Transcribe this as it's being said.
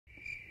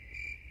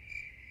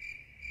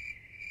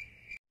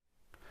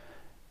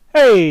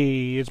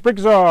Hey, it's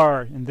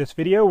BrickTsar. In this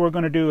video we're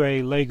going to do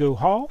a Lego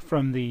haul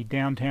from the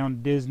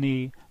Downtown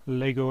Disney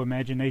Lego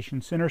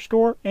Imagination Center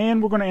store,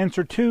 and we're going to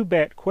answer two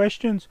BAT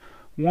questions.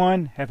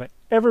 One, have I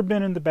ever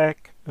been in the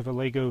back of a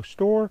Lego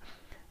store?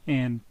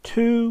 And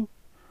two,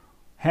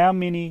 how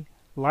many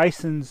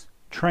licensed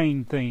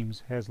train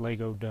themes has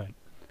Lego done?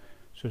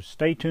 So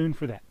stay tuned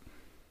for that.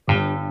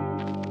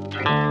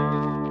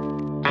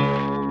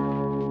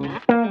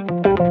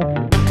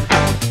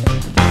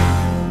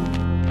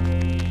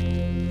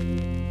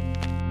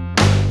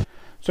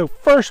 So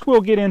first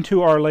we'll get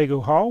into our Lego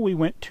haul. We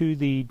went to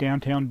the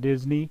Downtown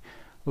Disney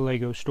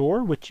Lego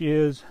store, which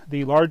is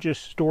the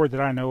largest store that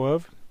I know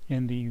of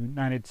in the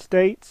United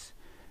States,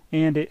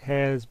 and it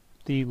has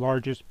the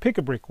largest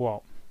pick-a-brick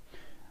wall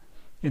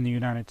in the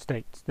United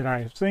States that I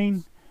have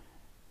seen.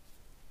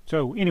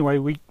 So anyway,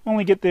 we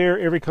only get there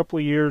every couple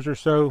of years or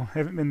so.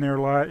 Haven't been there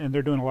a lot, and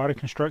they're doing a lot of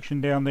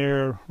construction down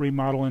there,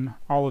 remodeling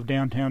all of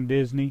Downtown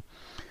Disney.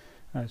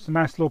 It's a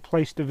nice little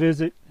place to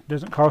visit.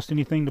 Doesn't cost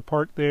anything to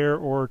park there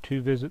or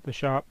to visit the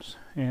shops,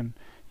 and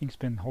you can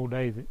spend the whole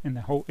day in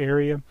the whole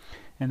area.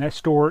 And that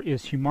store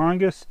is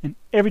humongous, and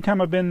every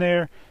time I've been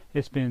there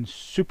it's been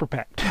super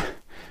packed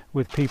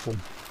with people.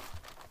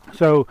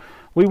 So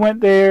we went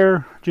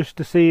there just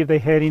to see if they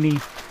had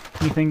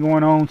anything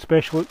going on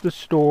special at the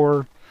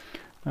store.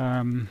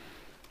 I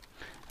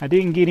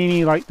didn't get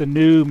any like the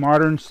new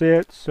modern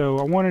sets, so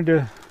I wanted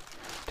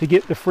to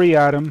get the free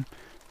item.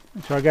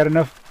 So I got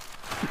enough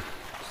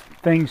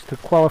things to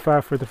qualify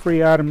for the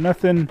free item.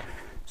 Nothing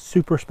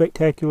super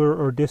spectacular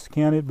or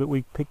discounted, but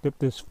we picked up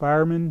this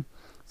fireman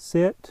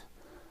set.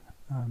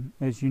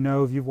 As you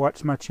know, if you've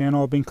watched my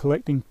channel, I've been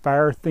collecting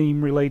fire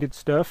theme related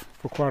stuff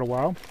for quite a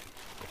while.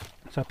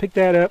 So I picked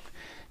that up,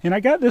 and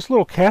I got this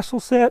little castle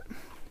set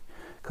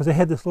because I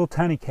had this little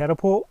tiny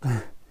catapult.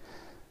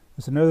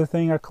 That's another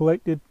thing I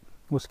collected,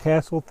 was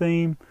castle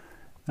theme.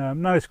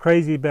 I'm not as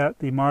crazy about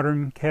the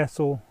modern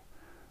castle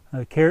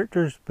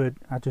characters, but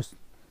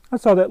I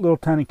saw that little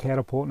tiny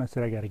catapult and I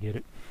said I got to get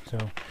it. So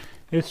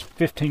it's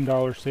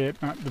 $15 set,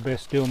 not the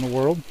best deal in the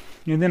world.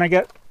 And then I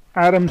got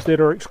items that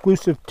are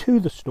exclusive to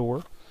the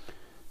store.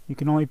 You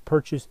can only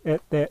purchase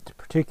at that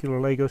particular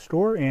Lego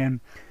store,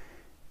 and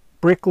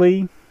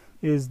Brickley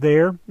is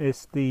there.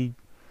 It's the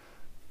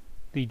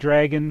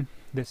dragon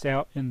that's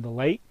out in the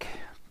lake.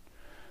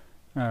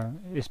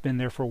 It's been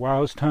there for a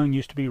while. His tongue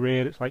used to be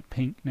red. It's like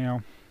pink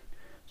now.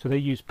 So they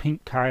use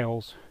pink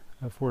tiles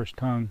for his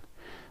tongue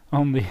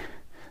on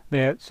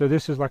that. So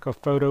this is like a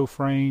photo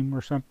frame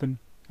or something,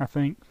 I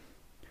think.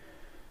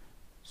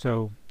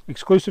 So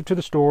exclusive to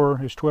the store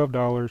is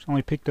 $12.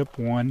 Only picked up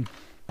one.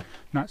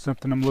 Not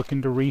something I'm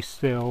looking to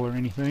resell or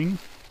anything.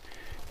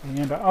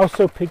 And I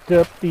also picked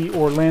up the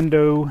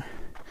Orlando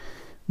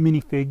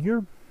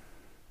minifigure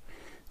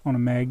on a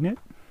magnet.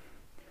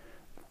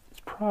 It's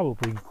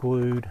probably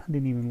glued. I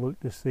didn't even look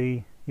to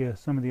see. Yeah,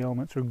 some of the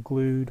elements are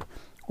glued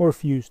or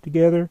fused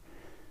together.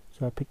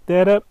 So I picked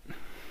that up.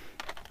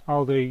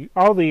 All the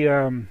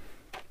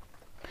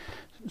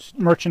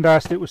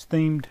merchandise that was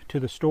themed to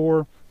the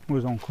store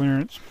was on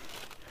clearance.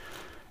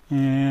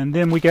 And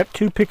then we got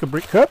two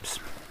pick-a-brick cups,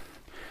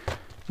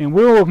 and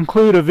we'll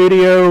include a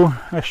video,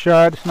 a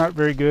shot, it's not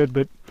very good,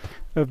 but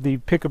of the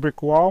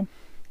pick-a-brick wall.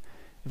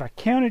 If I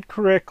counted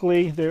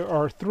correctly, there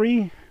are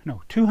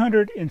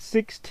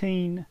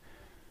 216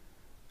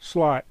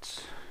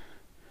 slots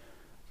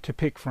to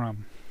pick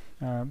from.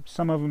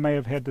 Some of them may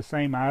have had the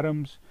same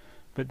items,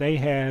 but they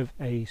have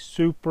a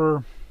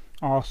super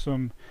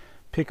awesome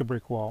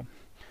pick-a-brick wall.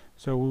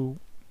 So we're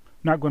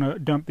not going to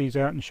dump these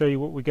out and show you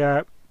what we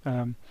got.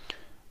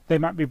 They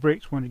might be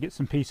bricks. Wanted to get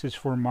some pieces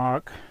for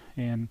mock,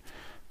 and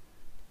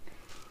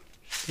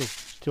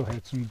still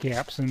had some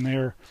gaps in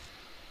there.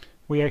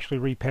 We actually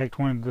repacked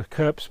one of the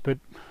cups, but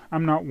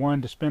I'm not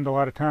one to spend a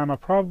lot of time. I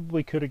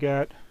probably could have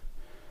got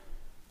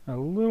a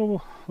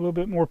little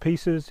bit more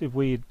pieces if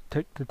we had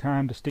took the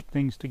time to stick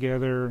things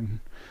together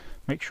and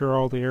make sure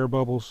all the air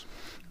bubbles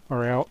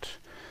are out.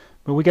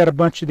 But we got a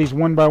bunch of these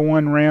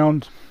 1x1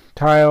 round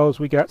tiles.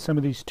 We got some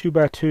of these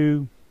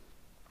 2x2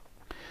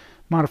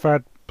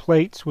 modified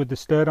plates with the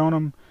stud on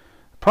them.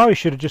 Probably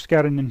should have just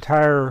got an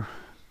entire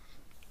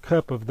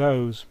cup of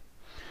those.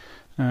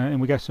 And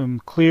we got some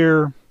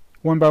clear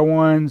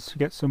 1x1s.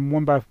 Got some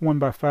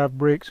 1x1x5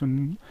 bricks,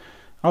 and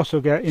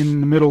also got in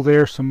the middle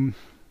there some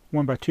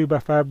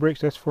 1x2x5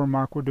 bricks. That's for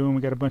mock we're doing.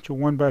 We got a bunch of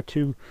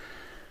 1x2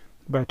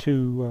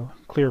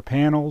 clear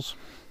panels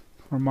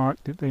for mock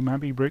that they might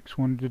be bricks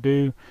wanted to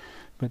do.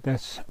 But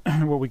that's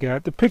what we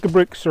got. The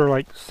pick-a-bricks are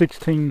like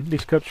 16.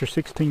 These cups are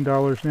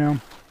 $16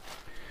 now.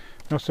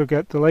 Also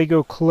got the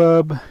Lego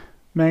Club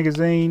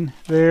magazine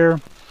there,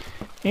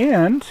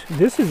 and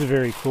this is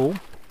very cool.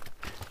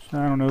 So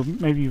I don't know,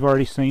 maybe you've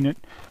already seen it,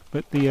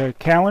 but the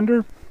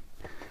calendar,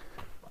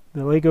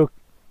 the Lego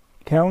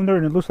calendar,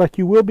 and it looks like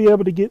you will be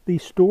able to get the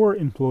store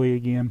employee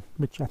again,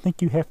 which I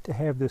think you have to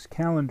have this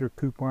calendar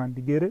coupon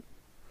to get it.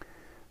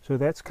 So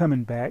that's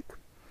coming back.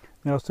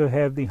 They also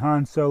have the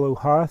Han Solo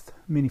Hoth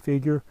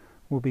minifigure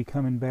will be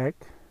coming back.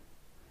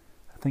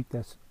 I think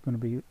that's going to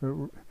be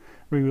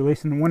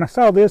re-releasing. And when I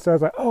saw this, I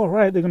was like, oh,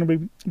 right, they're going to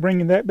be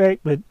bringing that back,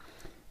 but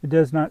it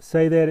does not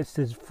say that. It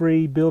says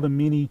free, build a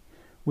mini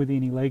with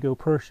any Lego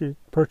purchase.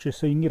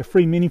 So you can get a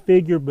free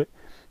minifigure, but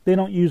they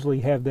don't usually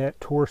have that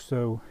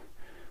torso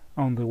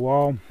on the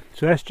wall.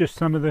 So that's just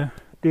some of the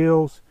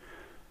deals.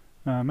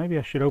 Maybe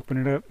I should open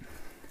it up.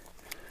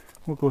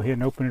 We'll go ahead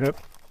and open it up.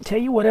 Tell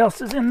you what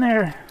else is in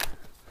there.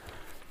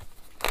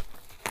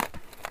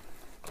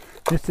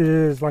 This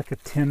is like a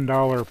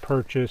 $10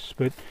 purchase,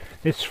 but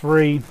it's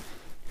free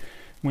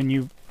when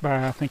you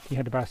buy. I think you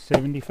had to buy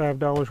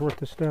 $75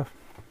 worth of stuff.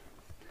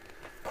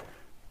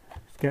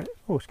 It's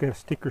got a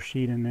sticker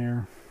sheet in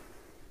there.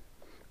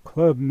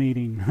 Club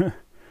meeting.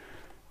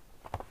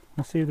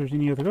 Let's see if there's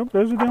any other. Oh,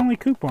 those are the only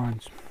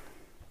coupons.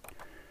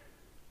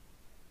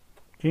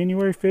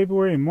 January,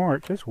 February, and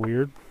March. That's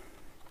weird.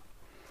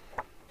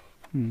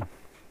 So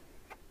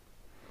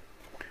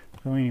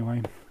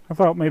anyway, I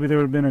thought maybe there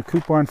would have been a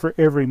coupon for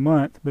every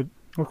month, but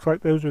looks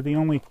like those are the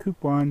only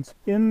coupons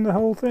in the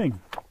whole thing.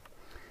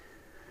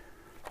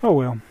 Oh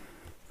well.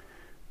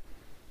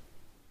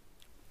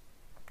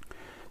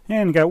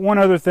 And got one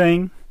other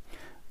thing.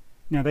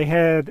 Now they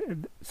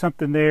had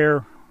something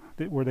there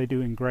where they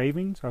do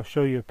engravings. I'll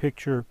show you a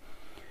picture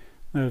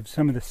of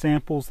some of the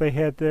samples they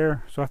had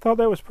there. So I thought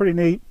that was pretty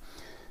neat.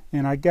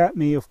 And I got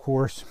me, of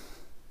course,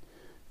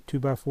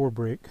 2x4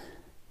 brick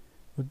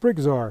with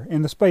BrickTsar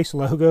and the space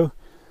logo.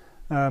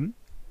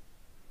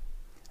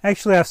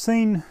 Actually, I've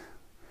seen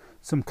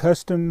some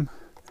custom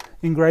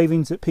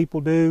engravings that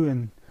people do,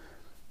 and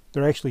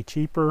they're actually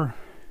cheaper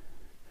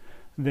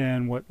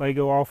than what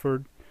Lego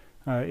offered.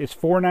 It's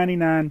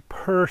 $4.99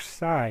 per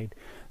side.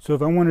 So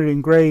if I wanted to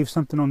engrave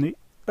something on the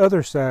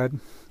other side, it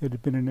would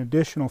have been an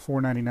additional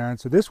 $4.99.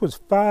 So this was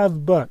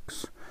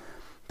 $5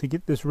 to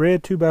get this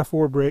red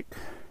 2x4 brick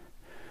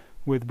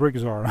with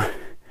BrickTsar.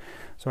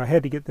 So I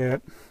had to get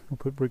that. I'll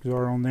put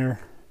BrickTsar on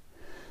there.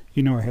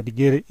 You know I had to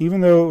get it,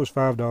 even though it was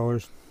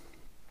 $5.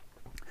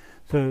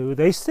 So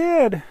they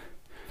said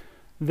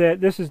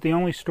that this is the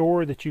only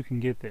store that you can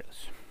get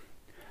this.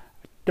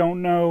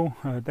 Don't know.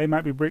 They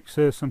might be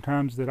BrickTsar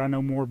sometimes that I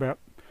know more about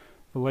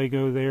the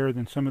Lego there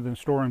than some of the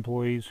store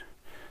employees.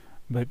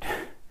 But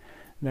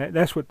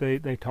that's what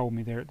they told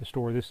me there at the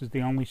store. This is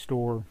the only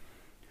store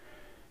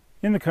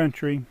in the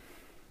country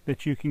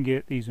that you can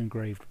get these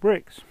engraved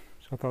bricks.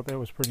 So I thought that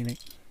was pretty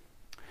neat.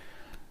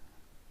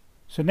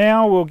 So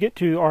now we'll get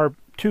to our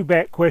two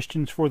back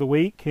questions for the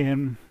week,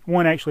 and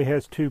one actually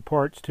has two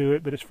parts to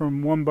it, but it's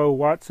from Wumbo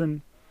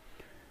Watson,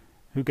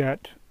 who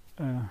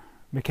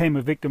became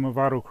a victim of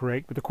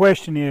autocorrect. But the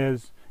question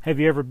is, have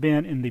you ever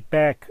been in the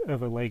back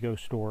of a Lego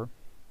store?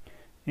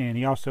 And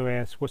he also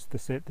asks, what's the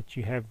set that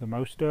you have the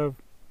most of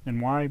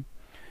and why?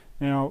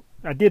 Now,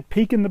 I did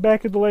peek in the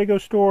back of the Lego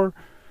store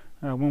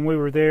when we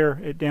were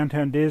there at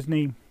Downtown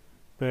Disney,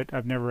 but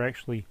I've never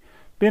actually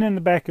been in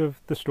the back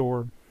of the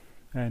store,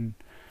 and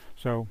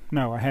so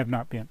no, I have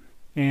not been.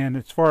 And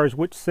as far as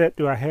which set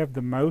do I have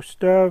the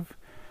most of,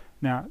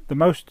 now the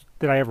most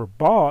that I ever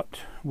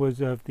bought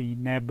was of the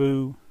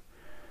Naboo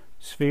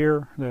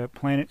sphere, the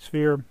planet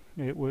sphere.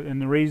 It was,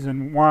 and the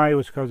reason why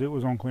was because it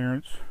was on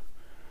clearance.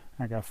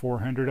 I got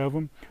 400 of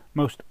them.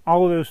 Most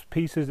all of those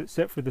pieces,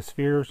 except for the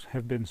spheres,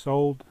 have been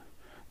sold.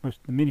 Most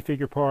of the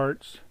minifigure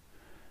parts,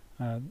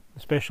 the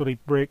specialty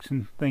bricks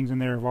and things in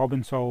there have all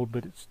been sold,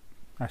 but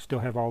I still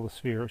have all the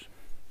spheres.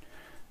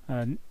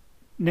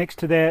 Next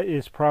to that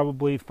is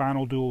probably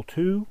Final Duel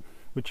 2,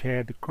 which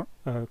had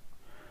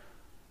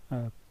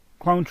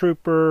Clone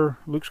Trooper,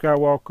 Luke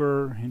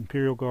Skywalker,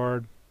 Imperial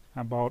Guard.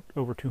 I bought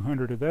over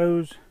 200 of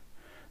those,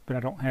 but I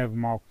don't have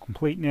them all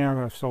complete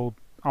now. I've sold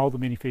all the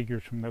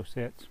minifigures from those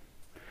sets.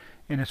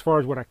 And as far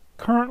as what I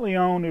currently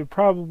own, it would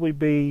probably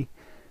be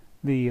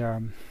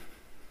the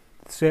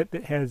set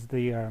that has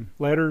the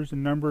letters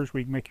and numbers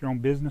where you can make your own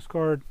business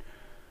card.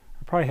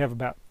 I probably have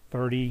about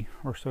 30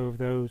 or so of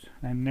those.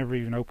 I've never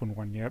even opened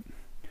one yet,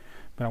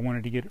 but I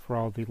wanted to get it for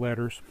all the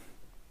letters.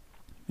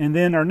 And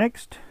then our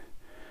next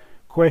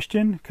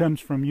question comes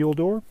from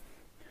Yuldor,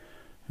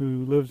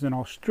 who lives in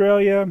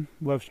Australia,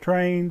 loves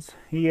trains.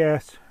 He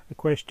asks a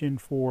question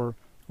for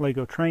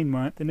Lego Train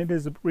Month, and it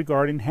is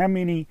regarding how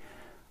many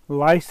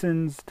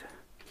licensed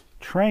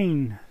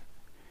train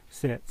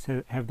sets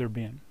have there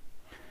been.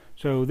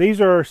 So these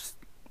are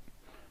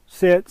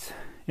sets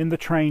in the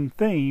train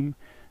theme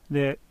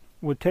that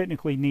would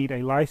technically need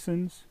a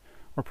license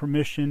or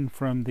permission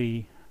from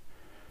the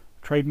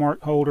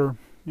trademark holder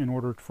in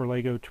order for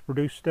Lego to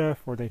produce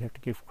stuff, or they'd have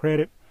to give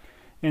credit.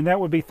 And that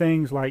would be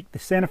things like the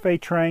Santa Fe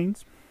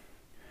trains,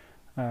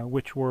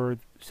 which were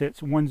sets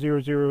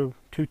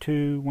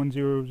 10022,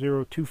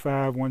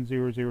 10025,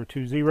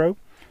 10020,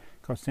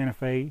 because Santa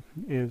Fe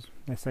is,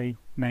 that's a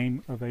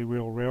name of a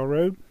real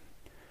railroad.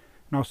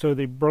 And also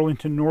the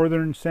Burlington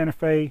Northern Santa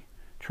Fe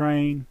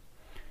train,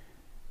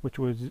 which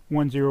was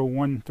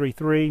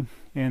 10133,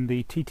 and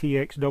the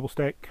TTX double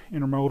stack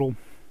intermodal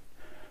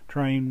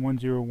train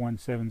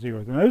 10170.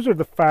 And those are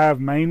the 5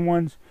 main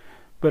ones,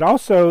 but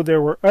also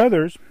there were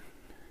others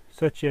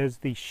such as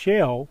the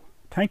Shell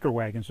tanker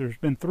wagons. There's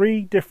been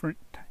 3 different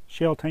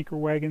shell tanker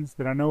wagons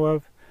that I know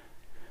of.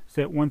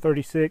 Set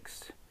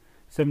 136,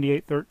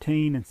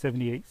 7813, and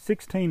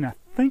 7816. I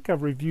think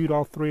I've reviewed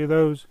all three of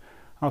those.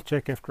 I'll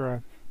check after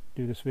I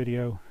do this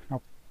video.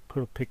 I'll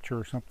put a picture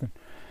or something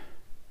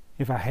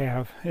if I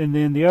have. And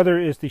then the other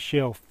is the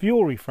Shell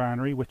fuel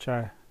refinery, which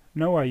I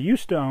know I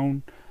used to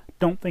own.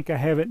 Don't think I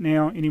have it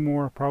now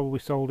anymore. Probably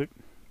sold it,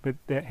 but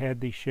that had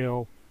the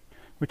Shell,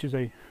 which is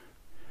a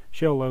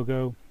Shell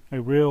logo,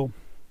 a real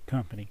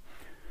company.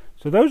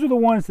 So those are the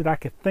ones that I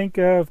could think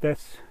of.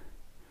 That's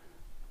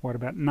what,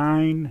 about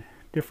 9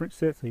 different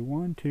sets.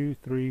 1, 2,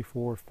 3,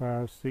 4,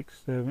 5,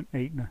 6, 7,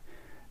 8,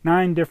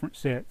 9 different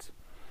sets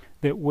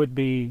that would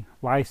be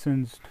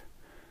licensed.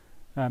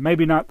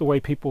 Maybe not the way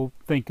people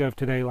think of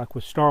today, like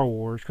with Star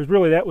Wars, because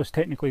really that was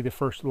technically the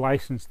first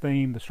licensed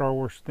theme, the Star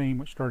Wars theme,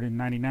 which started in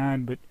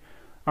 '99. But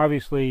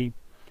obviously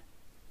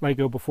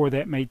Lego before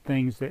that made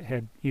things that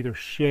had either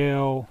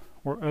Shell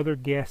or other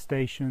gas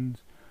stations.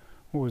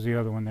 What was the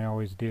other one they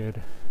always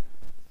did?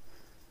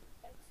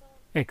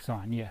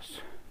 Exxon, yes.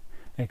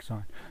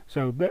 Exxon.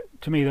 So that,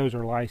 to me, those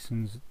are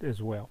licensed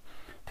as well.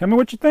 Tell me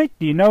what you think.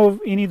 Do you know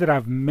of any that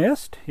I've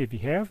missed? If you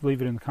have,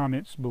 leave it in the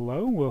comments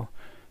below. We'll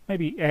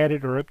maybe add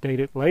it or update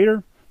it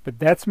later. But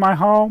that's my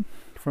haul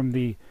from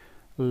the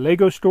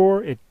Lego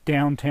store at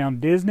Downtown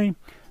Disney.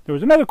 There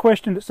was another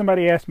question that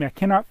somebody asked me. I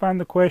cannot find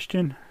the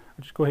question.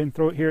 I'll just go ahead and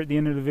throw it here at the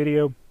end of the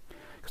video,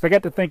 because I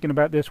got to thinking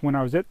about this when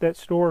I was at that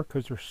store,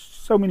 because there's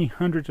so many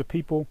hundreds of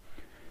people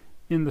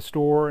in the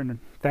store and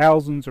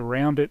thousands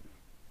around it.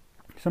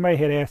 Somebody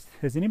had asked,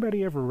 has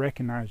anybody ever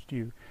recognized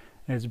you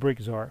as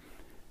BrickTsar?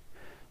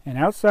 And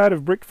outside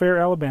of Brick Fair,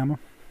 Alabama,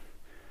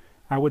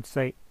 I would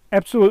say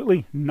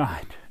absolutely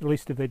not. At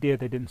least if they did,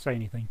 they didn't say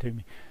anything to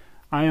me.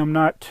 I am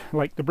not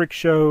like the Brick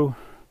Show,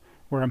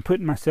 where I'm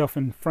putting myself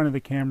in front of the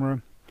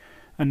camera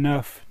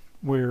enough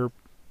where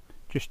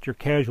just your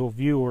casual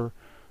viewer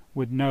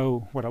would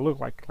know what I look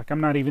like. Like,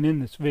 I'm not even in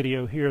this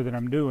video here that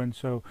I'm doing,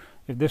 so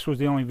if this was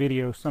the only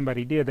video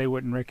somebody did, they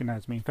wouldn't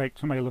recognize me. In fact,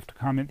 somebody left a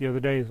comment the other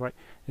day, it's like,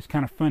 it's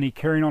kind of funny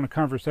carrying on a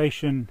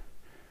conversation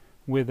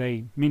with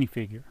a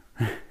minifigure.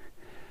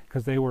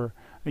 Because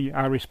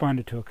I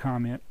responded to a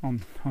comment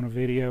on a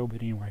video.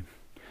 But anyway,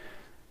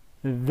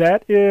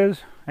 that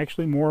is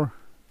actually more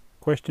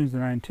questions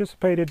than I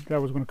anticipated that I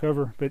was going to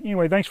cover. But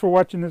anyway, thanks for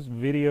watching this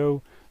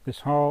video,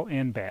 this haul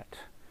and bat.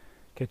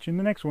 Catch you in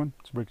the next one.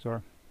 It's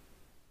BrickTsar.